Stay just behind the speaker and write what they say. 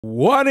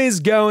What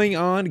is going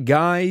on,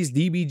 guys?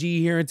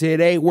 DBG here, and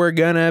today we're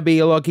gonna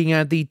be looking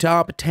at the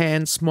top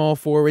 10 small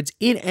forwards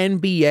in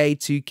NBA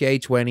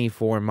 2K24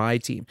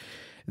 MyTEAM.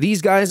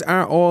 These guys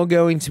are all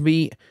going to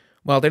be,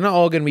 well, they're not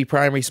all going to be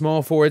primary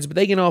small forwards, but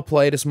they can all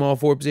play the small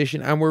forward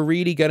position, and we're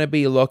really going to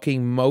be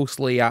looking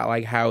mostly at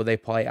like how they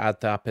play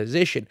at that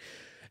position.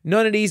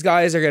 None of these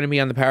guys are going to be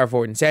on the power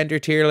forward and center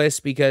tier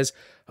list because,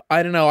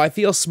 I don't know, I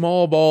feel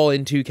small ball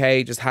in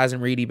 2K just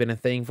hasn't really been a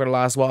thing for the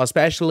last while,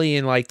 especially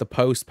in like the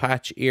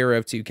post-patch era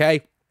of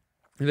 2K.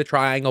 The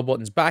triangle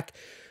button's back.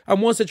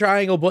 And once the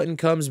triangle button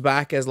comes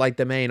back as like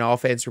the main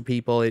offense for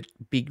people, it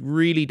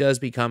really does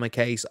become a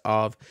case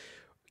of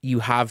you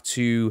have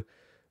to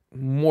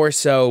more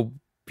so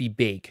be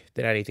big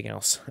than anything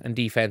else. And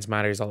defense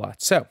matters a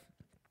lot. So,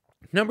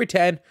 number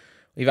 10,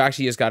 we've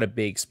actually just got a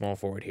big small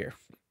forward here.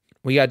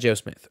 We got Joe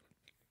Smith.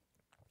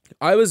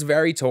 I was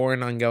very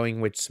torn on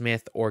going with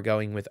Smith or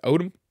going with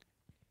Odom.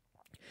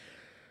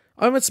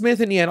 I'm with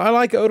Smith in the end. I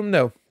like Odom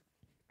though.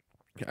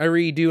 I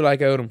really do like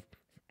Odom.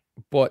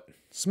 But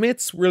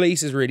Smith's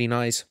release is really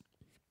nice.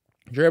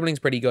 Dribbling's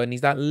pretty good, and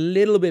he's that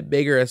little bit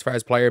bigger as far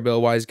as player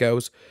build wise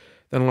goes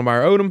than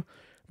Lamar Odom.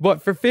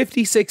 But for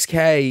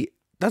 56k,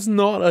 that's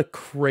not a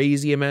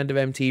crazy amount of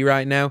MT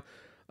right now.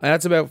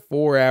 That's about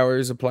 4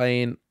 hours of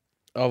playing,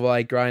 of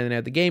like grinding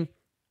out the game.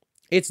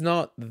 It's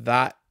not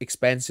that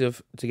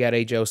expensive to get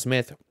a Joe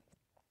Smith.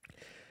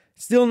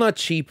 Still not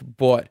cheap,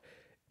 but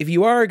if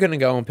you are going to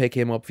go and pick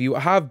him up, if you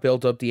have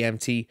built up the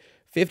MT,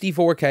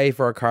 54k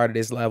for a card at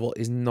this level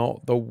is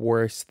not the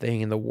worst thing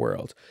in the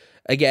world.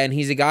 Again,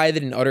 he's a guy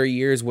that in other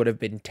years would have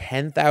been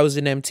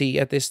 10,000 MT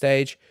at this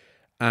stage,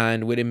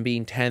 and with him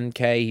being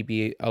 10k, he'd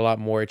be a lot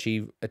more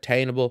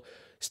attainable.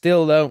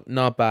 Still though,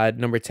 not bad.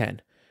 Number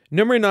 10.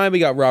 Number 9, we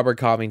got Robert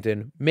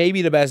Covington,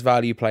 maybe the best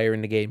value player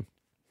in the game.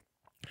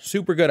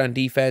 Super good on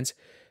defense.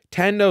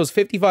 Tendo's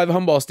 55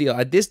 humball steal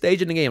at this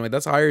stage in the game. Like,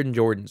 that's higher than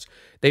Jordan's.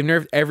 They've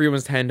nerfed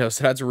everyone's Tendo,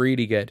 so that's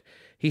really good.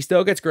 He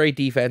still gets great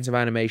defensive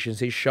animations.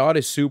 His shot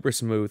is super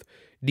smooth.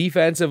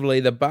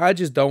 Defensively, the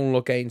badges don't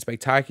look ain't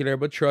spectacular,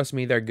 but trust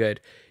me, they're good.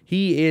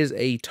 He is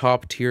a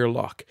top tier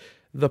lock.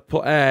 The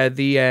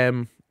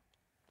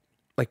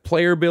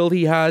player build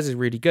he has is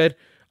really good.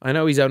 I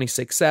know he's only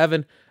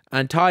 6'7",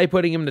 and Ty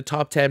putting him in the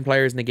top 10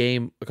 players in the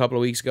game a couple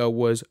of weeks ago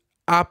was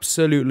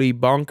absolutely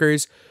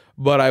bonkers.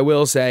 But I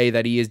will say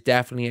that he is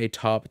definitely a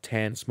top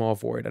 10 small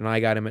forward, and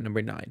I got him at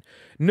number 9.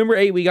 Number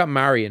 8, we got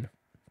Marion.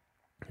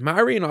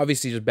 Marion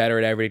obviously just better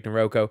at everything than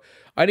Rocco.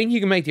 I think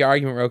you can make the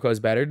argument Rocco is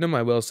better than him,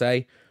 I will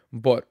say.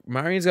 But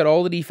Marion's got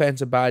all the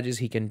defensive badges.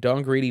 He can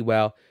dunk really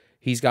well.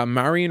 He's got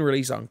Marion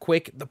release on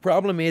quick. The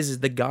problem is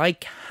the guy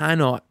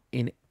cannot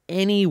in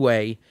any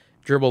way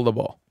dribble the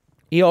ball.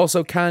 He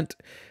also can't,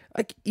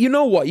 like, you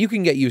know what? You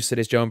can get used to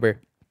this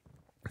jumper.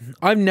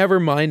 I've never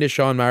minded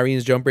Sean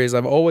Marion's jumpers.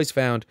 I've always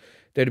found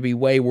there to be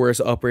way worse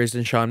uppers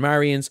than Sean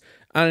Marion's,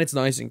 and it's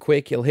nice and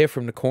quick. He'll hit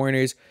from the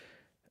corners.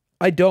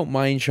 I don't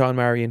mind Sean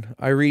Marion.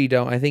 I really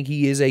don't. I think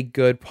he is a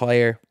good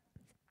player.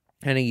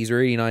 I think he's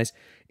really nice.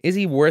 Is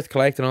he worth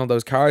collecting all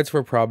those cards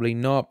for? Probably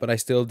not, but I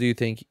still do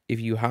think if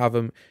you have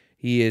him,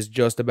 he is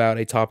just about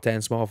a top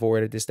 10 small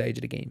forward at this stage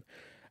of the game.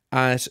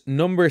 At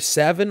number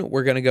 7,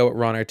 we're going to go with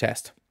Ron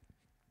Artest.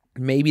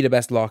 Maybe the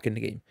best lock in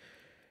the game.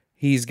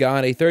 He's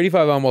got a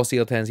 35 on-ball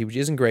steal tendency, which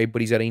isn't great,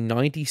 but he's got a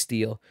 90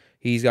 steal.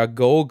 He's got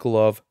gold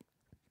glove.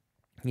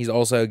 He's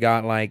also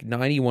got like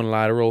 91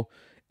 lateral,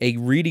 a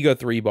really good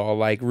 3-ball.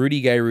 Like Rudy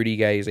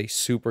Gay is a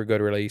super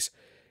good release.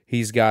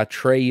 He's got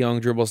Trae Young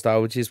dribble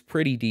style, which is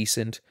pretty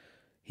decent.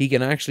 He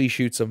can actually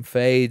shoot some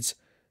fades.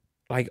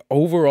 Like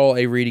overall,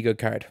 a really good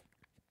card.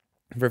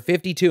 For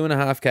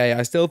 52.5k,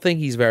 I still think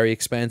he's very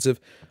expensive.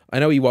 I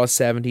know he was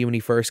 70 when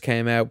he first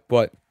came out,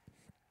 but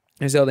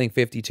I still think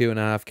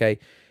 52.5k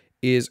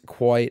is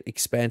quite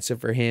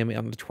expensive for him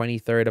on the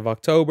 23rd of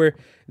October.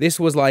 This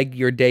was like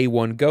your day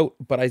one GOAT,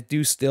 but I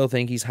do still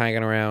think he's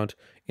hanging around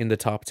in the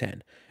top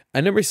 10.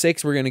 At number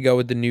 6, we're going to go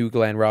with the new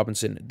Glenn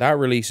Robinson. That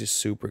release is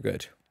super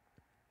good.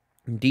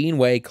 Dean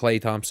Wade, Klay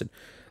Thompson.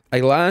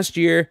 Like last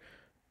year,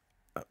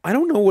 I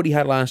don't know what he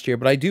had last year,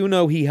 but I do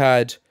know he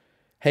had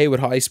Haywood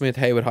Highsmith.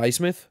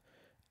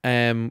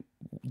 The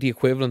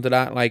equivalent of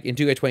that, like in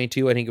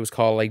 2K22, I think it was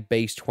called like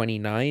base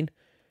 29.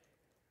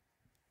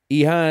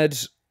 He had,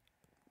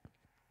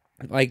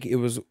 like,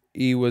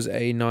 he was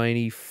a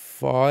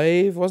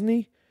 95, wasn't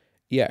he?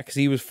 Yeah, because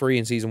he was free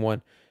in season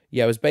 1.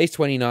 Yeah, it was base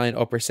 29,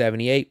 upper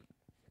 78,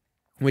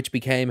 which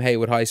became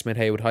Haywood Highsmith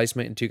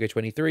in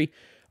 2K23.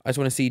 I just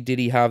want to see, did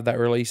he have that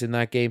release in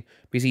that game?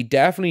 Because he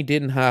definitely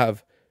didn't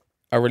have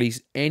a release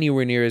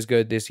anywhere near as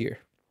good this year.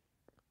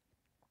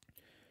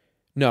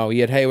 No, he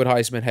had Haywood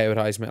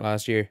Highsmith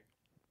last year.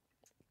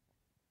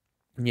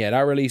 Yeah,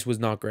 that release was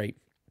not great.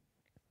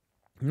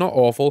 Not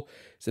awful.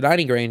 It's a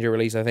Danny Granger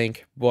release, I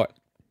think, but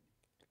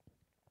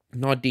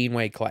not Dean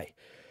Wade Klay.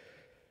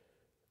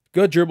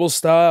 Good dribble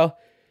style,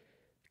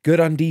 good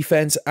on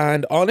defense,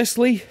 and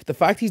honestly, the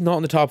fact he's not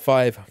in the top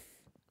 5,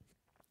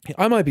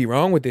 I might be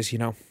wrong with this, you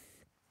know.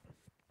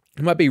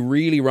 I might be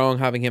really wrong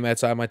having him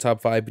outside my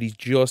top 5, but he's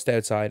just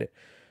outside it.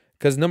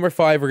 Because number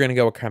 5, we're going to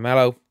go with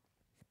Carmelo.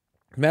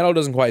 Carmelo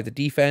doesn't quite have the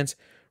defense.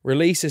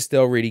 Release is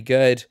still really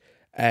good.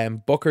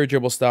 Booker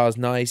dribble style is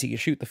nice. He can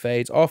shoot the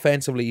fades.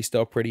 Offensively, he's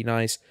still pretty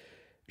nice.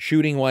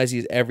 Shooting wise, he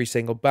has every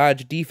single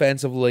badge.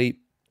 Defensively,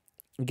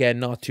 again,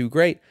 not too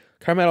great.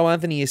 Carmelo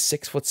Anthony is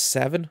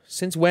 6'7".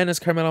 Since when has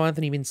Carmelo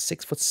Anthony been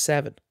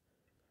 6'7"?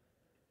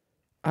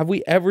 Have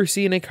we ever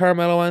seen a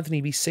Carmelo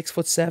Anthony be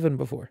 6'7"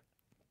 before?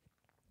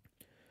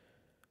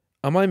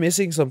 Am I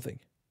missing something?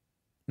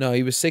 No,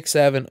 he was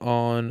 6'7"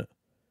 on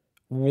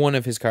one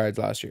of his cards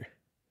last year.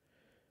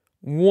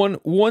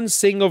 One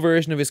single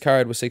version of his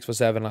card was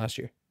 6'7" last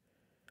year.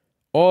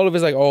 All of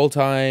his like all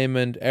time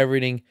and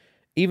everything,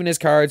 even his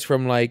cards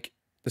from like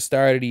the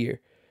start of the year.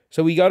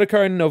 So we got a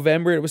card in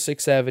November, it was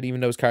 6'7",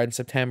 even though his card in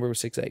September was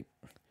 6'8".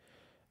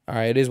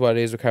 Alright, it is what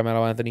it is with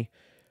Carmelo Anthony.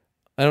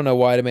 I don't know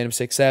why they made him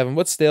 6'7",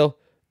 but still,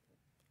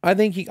 I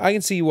think I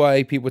can see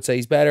why people would say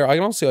he's better. I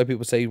can also see why people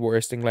would say he's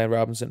worse than Glenn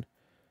Robinson.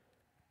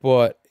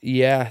 But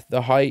yeah,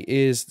 the height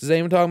is... Does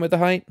anyone talking about the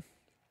height?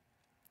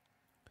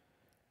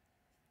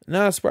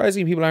 No,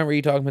 surprisingly, people aren't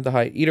really talking about the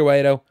height. Either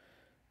way, though,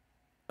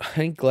 I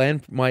think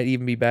Glenn might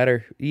even be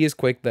better. He is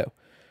quick, though.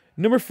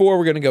 Number 4,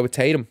 we're going to go with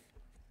Tatum.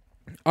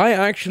 I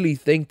actually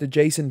think that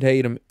Jason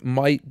Tatum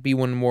might be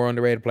one of the more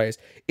underrated players.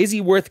 Is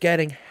he worth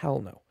getting? Hell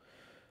no.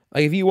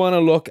 Like, if you want to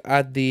look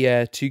at the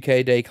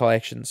 2K Day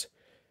collections,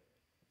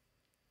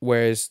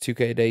 where's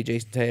 2K Day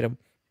Jason Tatum?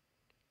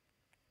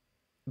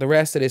 The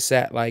rest of this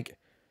set, like,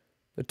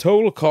 the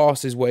total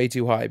cost is way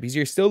too high because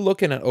you're still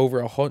looking at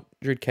over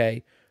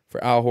 100k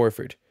for Al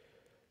Horford.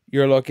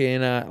 You're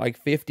looking at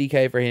like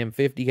 50k for him,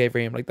 50k for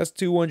him. Like, that's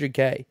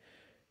 200k.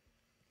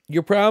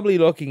 You're probably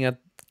looking at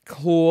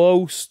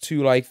close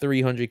to like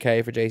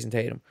 300k for Jason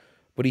Tatum.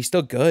 But he's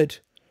still good.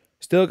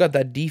 Still got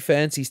that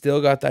defense. He's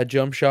still got that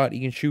jump shot. He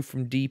can shoot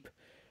from deep.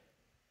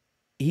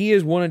 He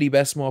is one of the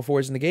best small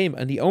forwards in the game.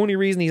 And the only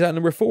reason he's at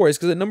number 4 is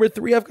because at number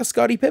 3, I've got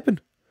Scottie Pippen.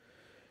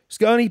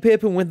 Scottie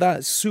Pippen with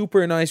that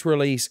super nice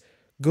release.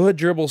 Good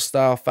dribble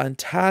style,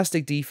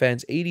 fantastic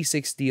defense,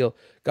 86 steal,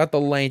 got the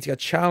length, got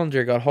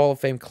challenger, got Hall of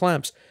Fame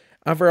clamps.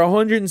 And for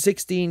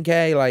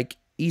 116k, like,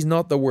 he's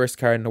not the worst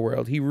card in the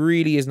world. He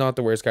really is not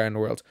the worst card in the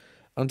world.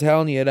 I'm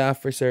telling you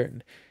that for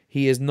certain.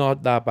 He is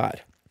not that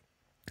bad.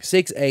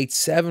 6'8",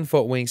 7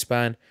 foot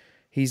wingspan.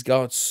 He's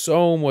got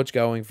so much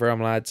going for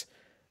him, lads.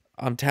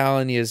 I'm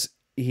telling you,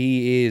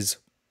 he's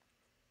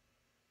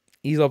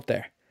up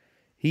there.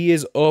 He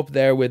is up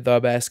there with the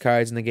best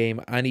cards in the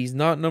game. And he's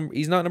not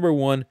number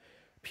 1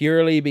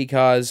 purely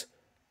because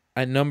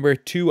at number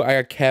 2, I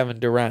got Kevin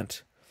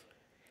Durant.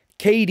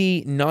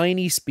 KD,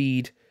 90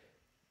 speed.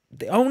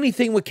 The only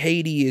thing with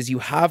KD is you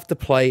have to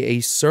play a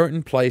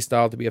certain play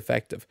style to be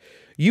effective.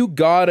 You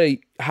gotta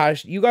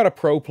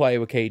pro play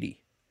with KD.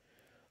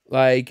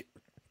 Like,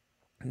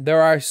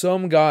 there are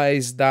some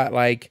guys that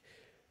like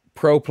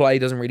pro play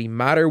doesn't really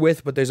matter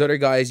with, but there's other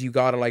guys you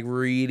gotta like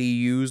really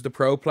use the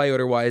pro play,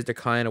 otherwise they're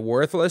kind of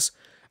worthless.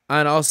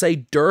 And I'll say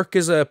Dirk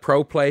is a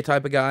pro play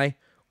type of guy,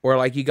 or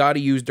like you gotta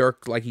use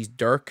Dirk like he's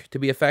Dirk to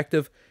be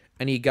effective,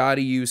 and you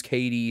gotta use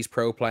KD's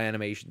pro play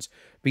animations.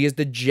 Because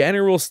the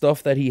general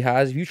stuff that he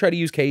has, if you try to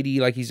use KD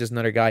like he's just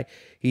another guy,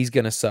 he's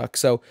going to suck.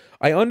 So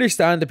I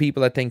understand the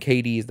people that think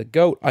KD is the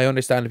GOAT. I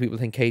understand the people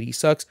that think KD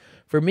sucks.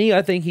 For me,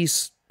 I think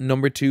he's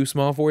number 2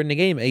 small forward in the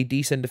game. A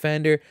decent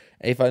defender,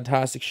 a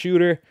fantastic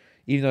shooter,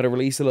 even though the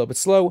release is a little bit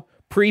slow.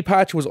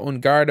 Pre-patch was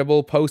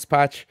unguardable.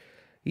 Post-patch,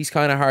 he's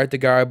kind of hard to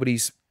guard, but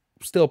he's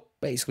still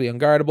basically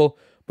unguardable.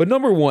 But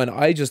number 1,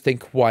 I just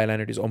think Kawhi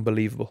Leonard is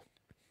unbelievable.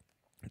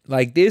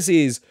 Like, this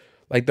is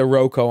like the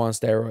Rocco on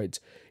steroids.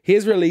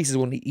 His release is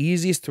one of the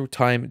easiest through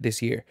time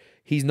this year.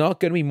 He's not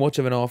going to be much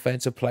of an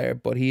offensive player,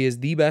 but he is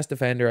the best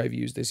defender I've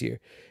used this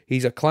year.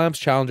 He's a clamps,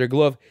 challenger,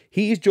 glove.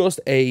 He's just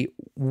a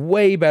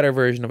way better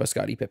version of a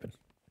Scottie Pippen.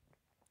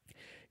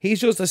 He's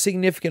just a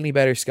significantly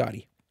better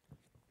Scottie.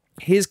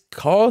 His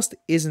cost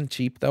isn't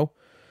cheap, though.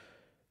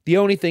 The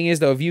only thing is,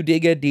 though, if you did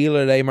get a deal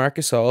today, Marc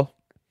Gasol,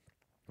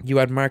 you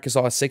had Marc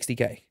Gasol at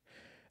 60k.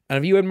 And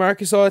if you had Marc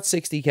Gasol at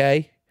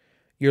 60k,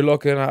 you're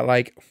looking at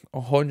like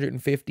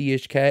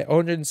 150-ish K,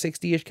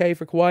 160-ish K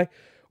for Kawhi,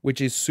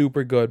 which is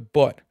super good.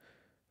 But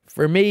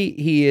for me,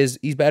 he's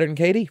better than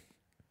KD.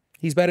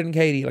 He's better than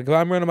KD. Like, if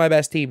I'm running my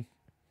best team,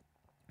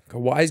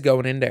 Kawhi's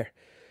going in there.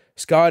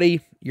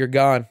 Scottie, you're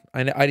gone.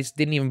 I just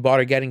didn't even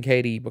bother getting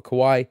KD, but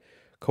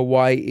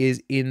Kawhi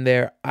is in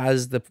there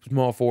as the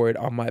small forward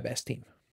on my best team.